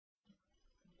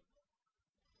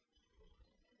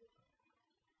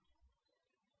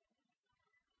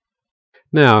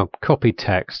Now, copy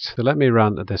text. So let me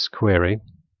run this query.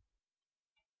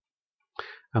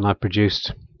 And I've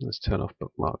produced, let's turn off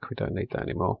bookmark, we don't need that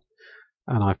anymore.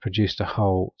 And I've produced a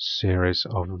whole series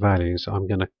of values. I'm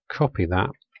going to copy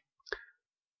that.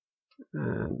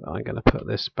 And I'm going to put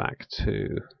this back to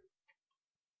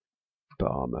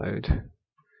bar mode.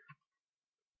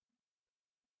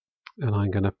 And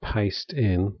I'm going to paste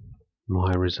in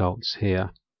my results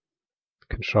here.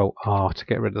 Control R to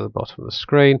get rid of the bottom of the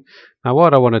screen. Now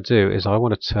what I want to do is I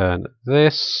want to turn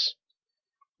this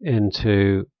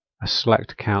into a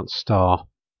select count star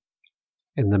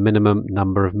in the minimum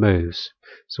number of moves.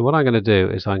 So what I'm going to do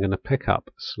is I'm going to pick up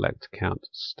select count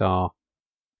star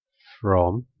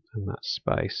from, and that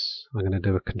space. I'm going to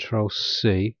do a Control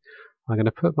C. I'm going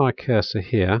to put my cursor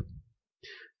here,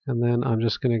 and then I'm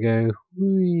just going to go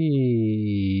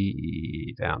wee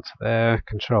down to there,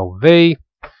 Control V,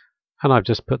 and I've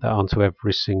just put that onto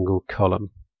every single column.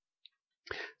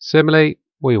 Similarly,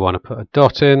 we want to put a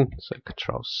dot in, so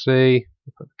Control C,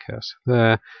 put the cursor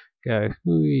there, go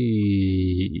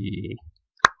wee,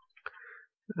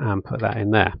 and put that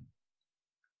in there.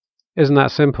 Isn't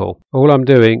that simple? All I'm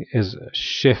doing is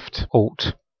Shift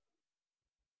Alt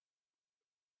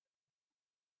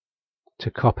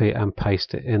to copy and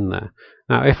paste it in there.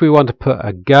 Now if we want to put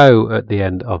a go at the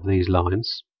end of these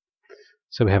lines,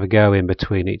 so we have a go in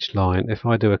between each line, if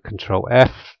I do a Control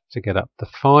F to get up the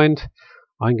find,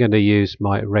 I'm going to use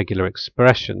my regular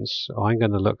expressions. So I'm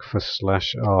going to look for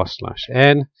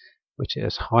 /r/n, which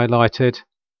is highlighted,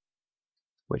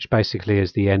 which basically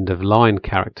is the end of line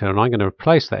character, and I'm going to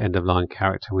replace that end of line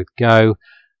character with go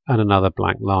and another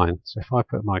blank line. So if I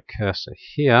put my cursor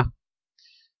here,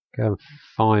 go and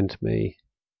find me,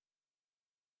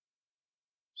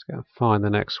 let's go and find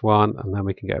the next one, and then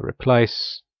we can go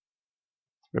replace,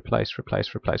 replace,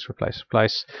 replace, replace, replace,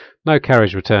 replace. No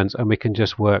carriage returns, and we can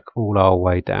just work all our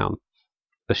way down.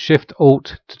 The Shift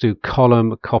Alt to do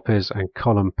column copies and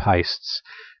column pastes.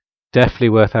 Definitely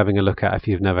worth having a look at if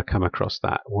you've never come across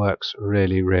that. Works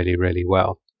really, really, really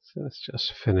well. So let's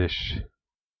just finish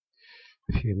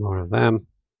a few more of them.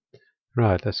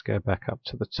 Right, let's go back up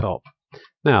to the top.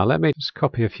 Now let me just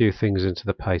copy a few things into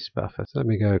the paste buffer. So let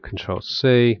me go Control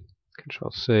C,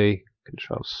 Control C,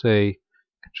 Control C,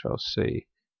 Control C,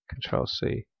 Control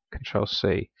C, Control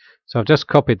C. So I've just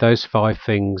copied those 5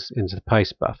 things into the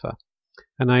paste buffer.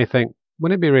 And now you think,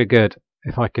 wouldn't it be really good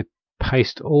if I could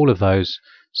paste all of those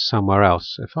somewhere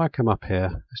else? If I come up here,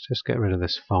 let's just get rid of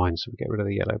this find, so we get rid of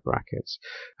the yellow brackets,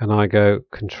 and I go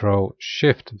Control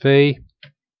Shift V.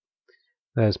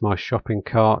 There's my shopping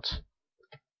cart,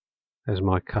 there's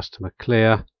my customer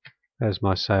clear, there's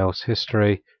my sales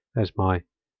history, there's my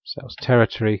sales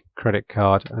territory, credit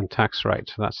card, and tax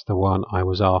rate. That's the one I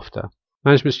was after.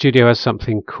 Management Studio has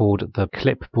something called the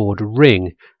clipboard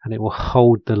ring, and it will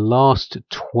hold the last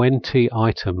 20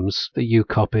 items that you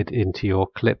copied into your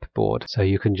clipboard. So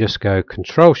you can just go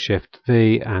Control Shift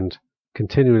V and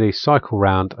continually cycle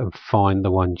round and find the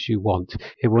ones you want.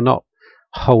 It will not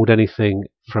hold anything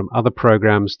from other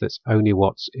programs. That's only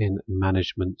what's in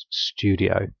Management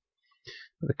Studio.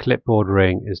 But the clipboard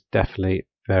ring is definitely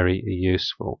very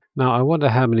useful. Now I wonder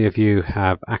how many of you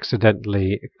have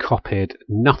accidentally copied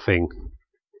nothing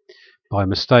by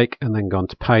mistake and then gone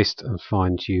to paste and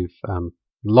find you've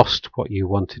lost what you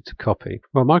wanted to copy.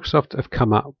 Well, Microsoft have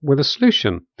come up with a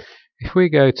solution. If we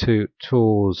go to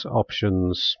Tools,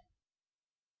 Options,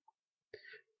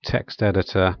 Text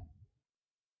Editor,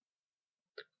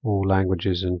 All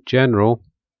Languages and General,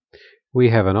 we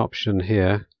have an option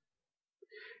here.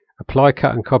 Apply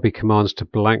cut and copy commands to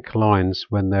blank lines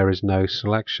when there is no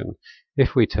selection.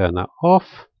 If we turn that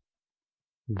off,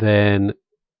 then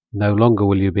no longer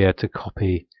will you be able to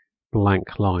copy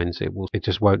blank lines. It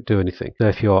just won't do anything. So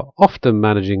if you're often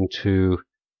managing to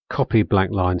copy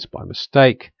blank lines by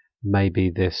mistake,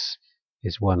 maybe this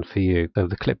is one for you. So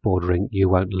the clipboard ring, you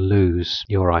won't lose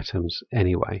your items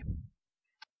anyway.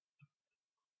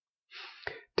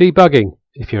 Debugging.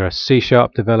 If you're a C#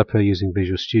 developer using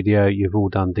Visual Studio, you've all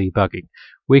done debugging.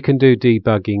 We can do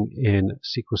debugging in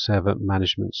SQL Server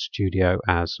Management Studio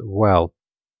as well.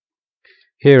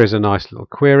 Here is a nice little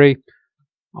query.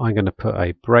 I'm going to put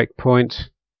a breakpoint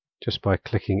just by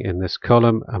clicking in this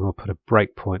column, and we'll put a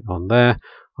breakpoint on there.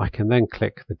 I can then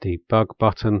click the debug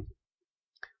button,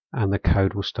 and the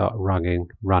code will start running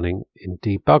in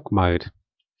debug mode.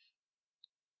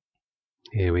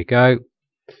 Here we go.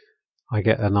 I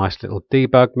get a nice little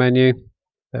debug menu.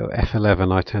 So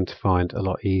F11 I tend to find a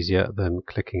lot easier than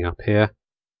clicking up here.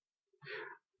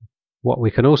 What we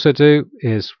can also do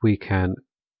is we can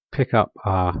pick up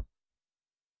our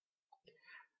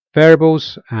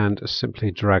variables and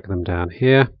simply drag them down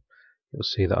here. You'll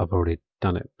see that I've already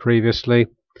done it previously.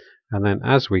 And then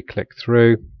as we click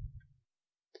through,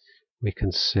 we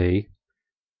can see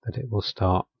that it will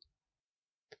start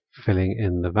filling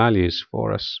in the values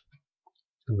for us.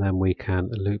 And then we can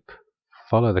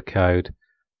follow the code,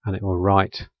 and it will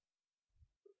write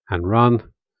and run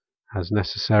as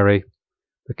necessary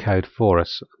the code for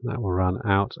us. And that will run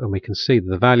out, and we can see that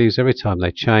the values, every time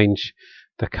they change,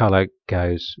 the color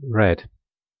goes red.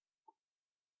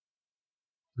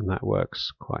 And that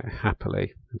works quite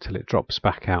happily until it drops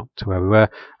back out to where we were,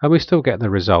 and we still get the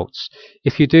results.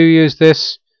 If you do use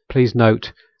this, please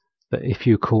note that if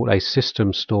you call a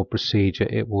system stored procedure,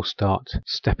 it will start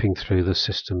stepping through the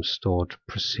system stored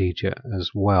procedure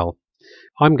as well.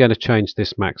 I'm going to change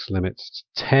this max limit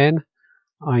to 10.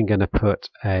 I'm going to put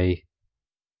a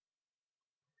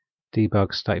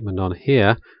debug statement on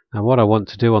here, and what I want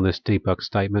to do on this debug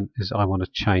statement is I want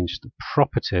to change the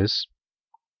properties.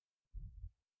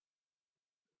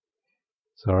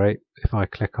 Sorry, if I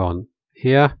click on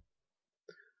here,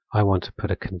 I want to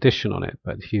put a condition on it,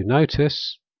 but if you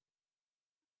notice,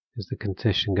 is the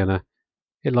condition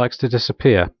it likes to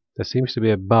disappear. There seems to be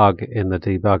a bug in the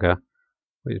debugger,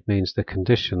 which means the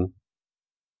condition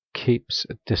keeps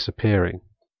disappearing.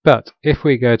 But if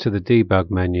we go to the debug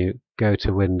menu, go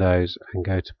to Windows and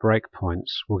go to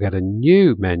breakpoints, we'll get a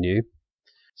new menu.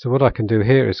 So what I can do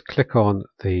here is click on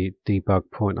the debug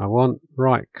point I want,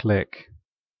 right click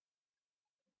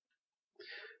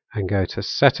and go to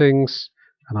settings,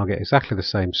 and I'll get exactly the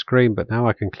same screen, but now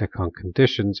I can click on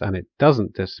conditions and it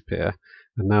doesn't disappear.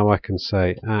 And now I can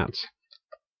say at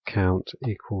count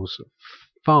equals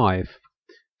 5.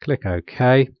 Click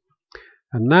OK.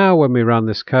 And now when we run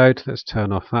this code, let's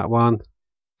turn off that one,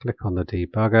 click on the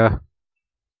debugger,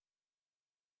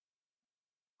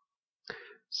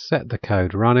 set the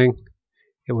code running.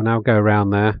 It will now go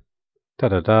around there,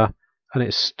 and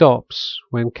it stops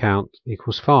when count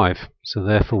equals 5. So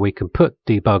therefore we can put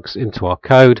debugs into our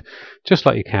code just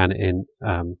like you can in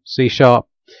C#.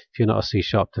 If you're not a C#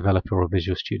 developer or a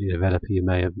Visual Studio developer, you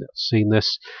may have seen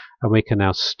this, and we can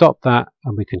now stop that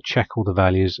and we can check all the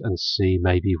values and see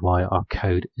maybe why our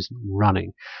code isn't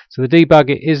running. So the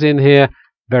debugger is in here,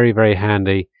 very, very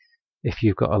handy if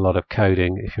you've got a lot of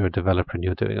coding, if you're a developer and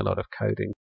you're doing a lot of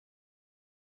coding.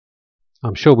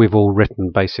 I'm sure we've all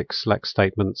written basic select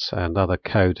statements and other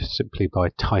code simply by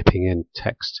typing in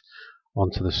text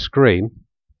onto the screen.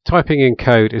 Typing in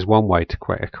code is one way to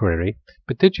create a query,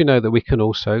 but did you know that we can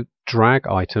also drag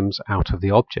items out of the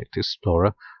Object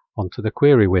Explorer onto the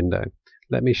query window?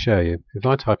 Let me show you. If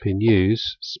I type in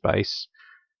use space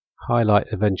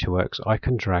highlight AdventureWorks, I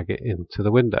can drag it into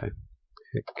the window.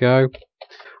 Hit go.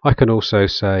 I can also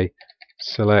say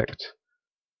select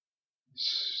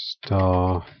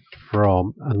star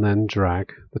from and then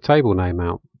drag the table name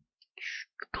out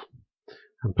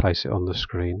and place it on the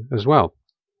screen as well.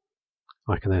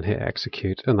 I can then hit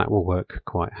execute and that will work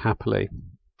quite happily.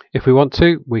 If we want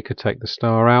to, we could take the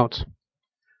star out.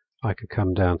 I could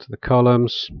come down to the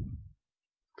columns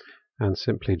and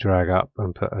simply drag up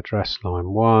and put address line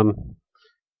 1,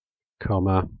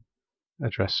 comma,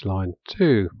 address line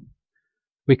 2.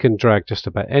 We can drag just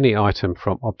about any item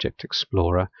from Object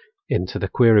Explorer into the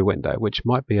query window, which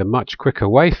might be a much quicker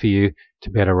way for you to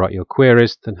be able to write your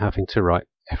queries than having to write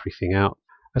everything out.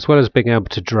 As well as being able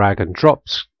to drag and drop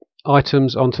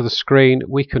items onto the screen,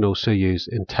 we can also use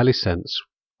IntelliSense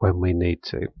when we need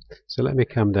to. So let me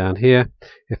come down here.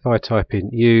 If I type in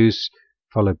use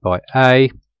followed by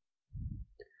A,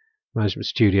 Management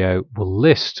Studio will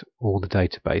list all the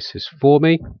databases for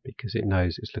me because it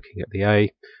knows it's looking at the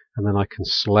A, and then I can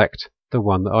select the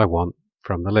one that I want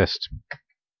from the list.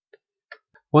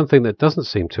 One thing that doesn't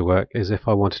seem to work is if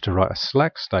I wanted to write a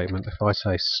select statement. If I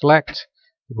say select,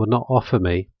 it will not offer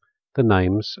me the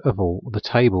names of all the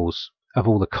tables, of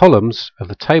all the columns of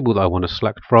the table that I want to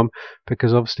select from,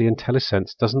 because obviously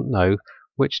IntelliSense doesn't know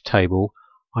which table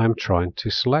I am trying to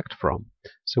select from.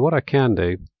 So what I can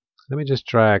do, let me just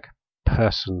drag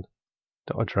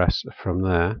person.address from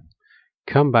there,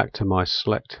 come back to my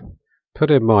select,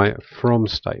 put in my from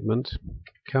statement,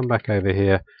 come back over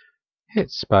here,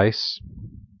 hit space,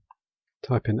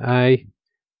 type in A.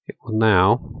 It will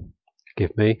now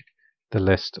give me the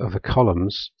list of the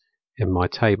columns in my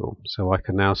table. So I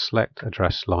can now select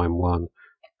address line 1,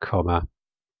 comma,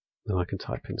 then I can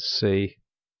type in C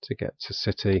to get to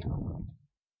city,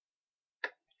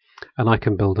 and I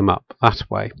can build them up that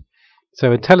way.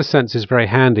 So IntelliSense is very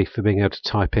handy for being able to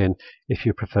type in if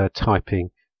you prefer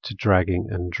typing to dragging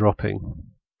and dropping.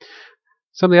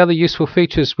 Some of the other useful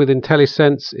features with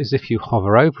IntelliSense is if you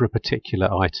hover over a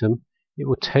particular item, it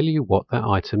will tell you what that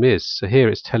item is. So here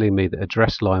it's telling me that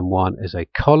address line 1 is a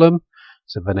column,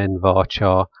 of an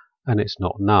nvarchar, and it's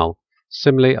not null.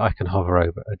 Similarly, I can hover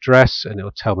over address and it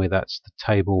will tell me that's the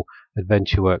table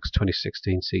AdventureWorks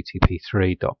 2016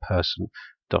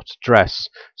 ctp3.person.address.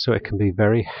 So it can be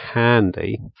very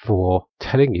handy for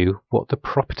telling you what the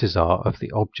properties are of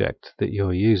the object that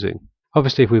you're using.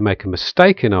 Obviously, if we make a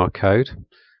mistake in our code,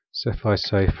 so if I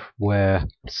say where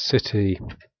city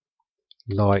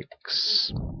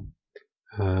likes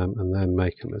and then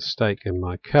make a mistake in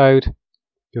my code,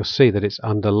 you'll see that it's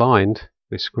underlined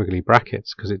with squiggly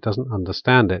brackets because it doesn't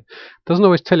understand it. It doesn't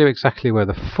always tell you exactly where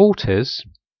the fault is,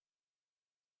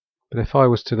 but if I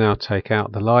was to now take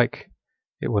out the like,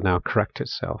 it will now correct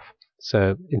itself.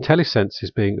 So IntelliSense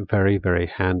is being very, very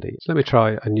handy. So let me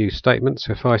try a new statement.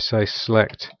 So if I say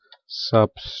select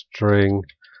substring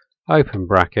open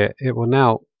bracket, it will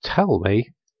now tell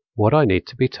me what I need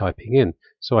to be typing in.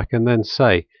 So I can then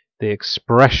say the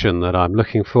expression that I'm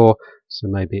looking for. So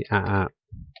maybe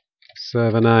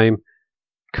server name,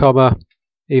 comma,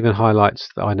 even highlights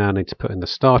that I now need to put in the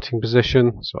starting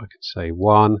position. So I could say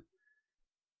 1,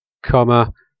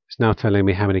 comma. It's now telling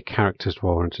me how many characters do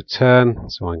I want to return.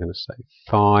 So I'm going to say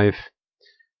 5,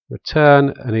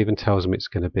 return, and even tells me it's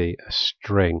going to be a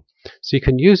string. So you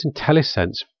can use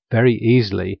IntelliSense very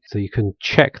easily, so you can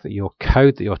check that your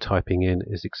code that you're typing in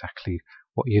is exactly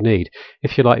what you need.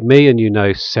 If you're like me and you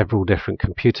know several different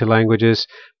computer languages,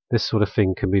 this sort of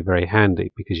thing can be very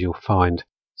handy because you'll find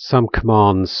some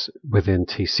commands within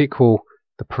T-SQL,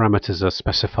 the parameters are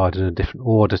specified in a different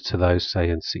order to those, say,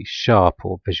 in C#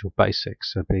 or Visual Basic.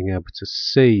 So being able to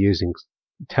see using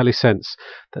IntelliSense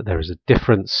that there is a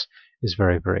difference is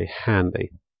very, very handy.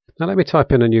 Now let me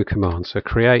type in a new command. So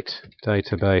create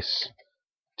database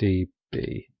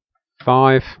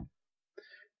DB5.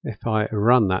 If I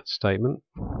run that statement,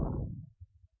 and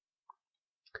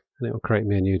it will create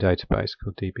me a new database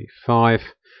called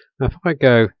DB5. Now if I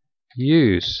go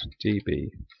use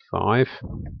DB5,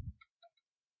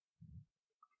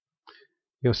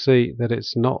 you'll see that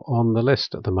it's not on the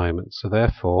list at the moment. So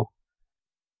therefore,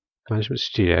 Management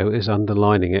Studio is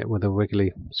underlining it with a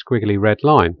squiggly red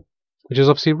line, which is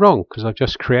obviously wrong because I've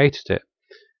just created it.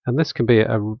 And this can be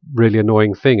a really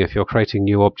annoying thing if you're creating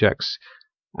new objects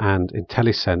and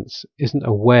IntelliSense isn't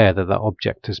aware that that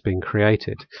object has been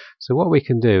created. So what we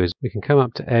can do is we can come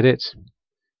up to Edit,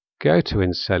 go to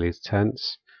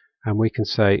IntelliSense, and we can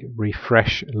say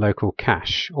refresh local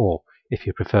cache, or if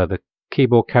you prefer the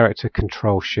keyboard character,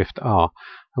 Control-Shift-R.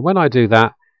 And when I do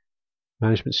that,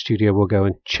 Management Studio will go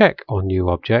and check on new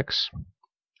objects.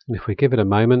 And if we give it a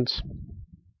moment,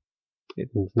 it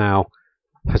now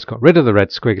has got rid of the red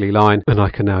squiggly line, and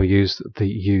I can now use the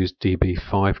use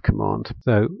DB5 command.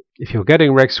 So if you're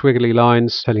getting red squiggly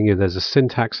lines telling you there's a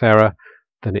syntax error,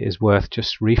 then it is worth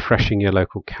just refreshing your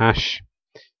local cache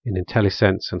in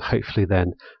IntelliSense, and hopefully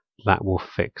then that will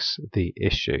fix the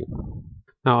issue.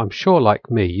 Now I'm sure,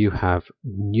 like me, you have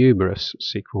numerous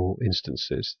SQL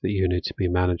instances that you need to be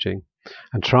managing,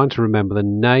 and trying to remember the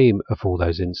name of all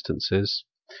those instances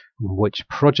and which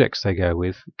projects they go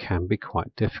with can be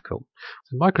quite difficult.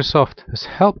 So Microsoft has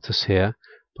helped us here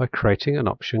by creating an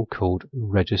option called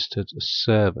Registered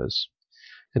Servers.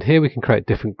 And here we can create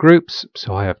different groups.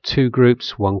 So I have 2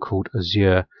 groups, one called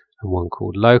Azure and one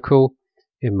called Local.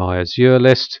 In my Azure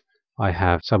list, I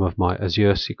have some of my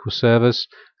Azure SQL servers,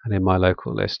 and in my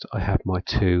local list, I have my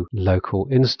 2 local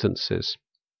instances.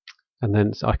 And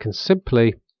then I can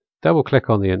simply double click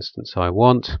on the instance I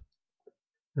want,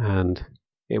 and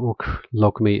it will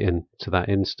log me into that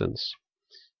instance.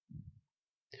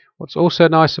 What's also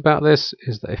nice about this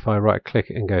is that if I right click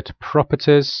and go to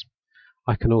Properties,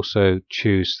 I can also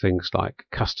choose things like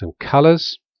custom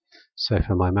colors. So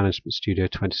for my Management Studio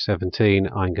 2017,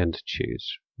 I'm going to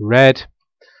choose red.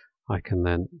 I can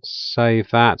then save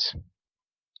that.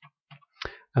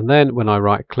 And then when I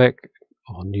right click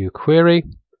on New Query,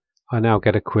 I now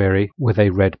get a query with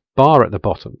a red bar at the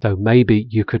bottom. So maybe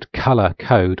you could color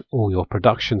code all your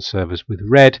production servers with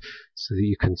red so that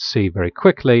you can see very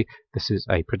quickly this is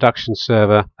a production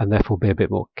server, and therefore be a bit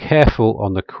more careful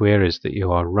on the queries that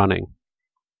you are running.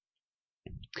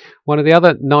 One of the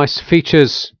other nice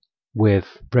features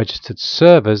with registered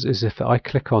servers is if I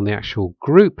click on the actual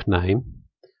group name,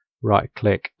 right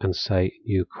click and say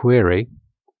New Query,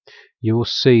 you will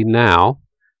see now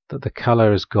that the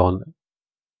color has gone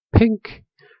pink,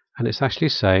 and it's actually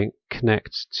saying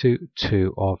connect to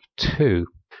 2 of 2.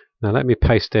 Now let me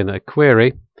paste in a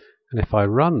query, and if I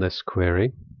run this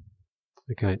query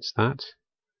against that,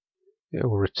 it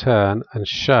will return and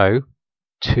show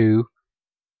 2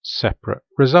 separate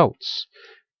results.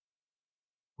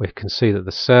 We can see that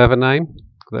the server name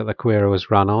that the query was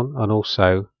run on, and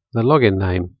also the login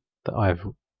name that I've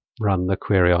run the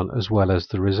query on, as well as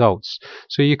the results.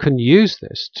 So you can use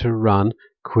this to run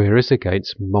queries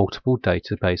against multiple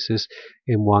databases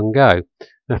in one go.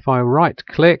 Now if I right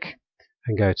click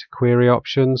and go to query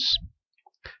options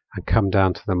and come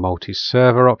down to the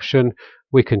multi-server option,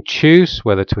 we can choose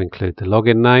whether to include the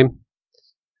login name,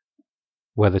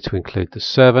 whether to include the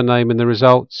server name in the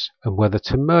results, and whether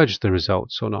to merge the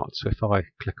results or not. So if I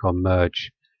click on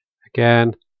merge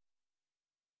again,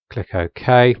 click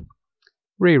OK,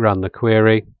 rerun the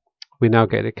query, we now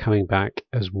get it coming back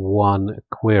as one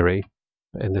query.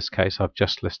 But in this case, I've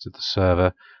just listed the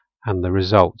server and the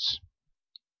results.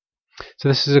 So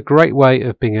this is a great way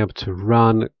of being able to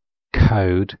run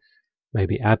code,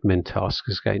 maybe admin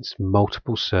tasks, against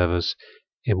multiple servers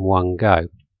in one go.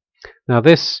 Now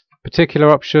this particular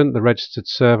option, the registered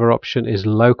server option, is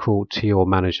local to your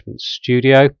management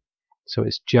studio, so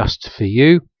it's just for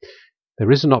you.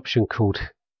 There is an option called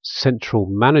Central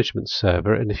Management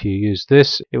Server, and if you use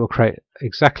this, it will create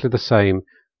exactly the same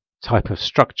type of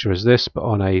structure as this, but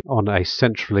on a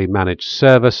centrally managed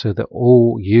server, so that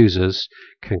all users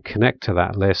can connect to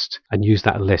that list and use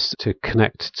that list to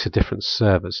connect to different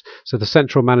servers. So the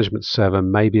Central Management Server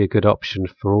may be a good option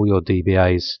for all your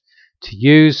DBAs to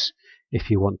use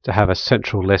if you want to have a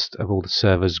central list of all the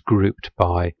servers grouped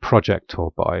by project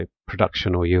or by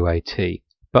production or UAT.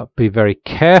 But be very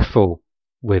careful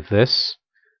with this,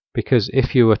 because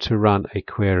if you were to run a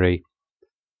query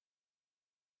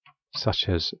such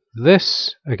as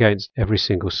this against every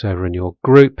single server in your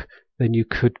group, then you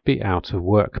could be out of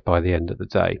work by the end of the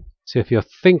day. So if you're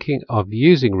thinking of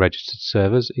using registered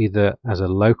servers either as a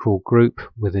local group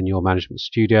within your management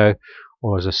studio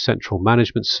or as a central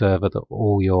management server that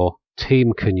all your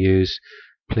team can use,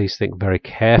 please think very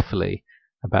carefully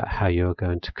about how you're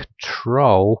going to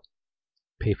control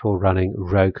people running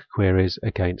rogue queries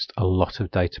against a lot of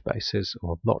databases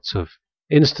or lots of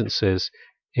instances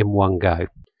in one go.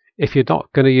 If you're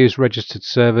not going to use registered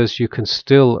servers, you can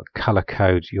still color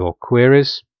code your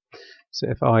queries. So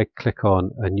if I click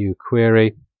on a new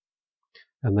query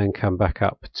and then come back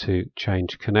up to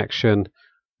change connection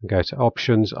and go to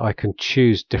options, I can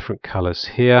choose different colors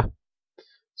here.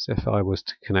 So if I was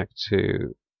to connect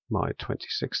to my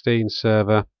 2016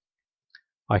 server,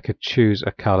 I could choose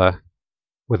a color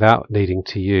without needing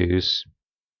to use,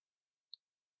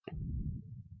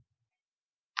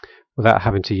 without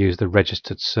having to use the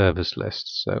registered servers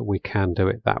list. So we can do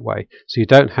it that way. So you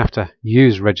don't have to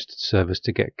use registered servers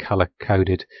to get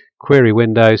color-coded query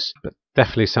windows, but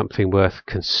definitely something worth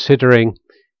considering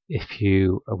if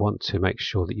you want to make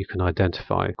sure that you can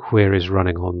identify queries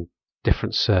running on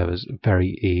different servers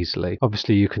very easily.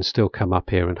 Obviously you can still come up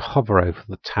here and hover over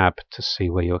the tab to see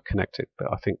where you're connected, but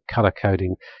I think color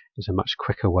coding is a much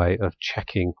quicker way of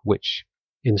checking which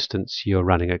instance you're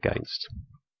running against.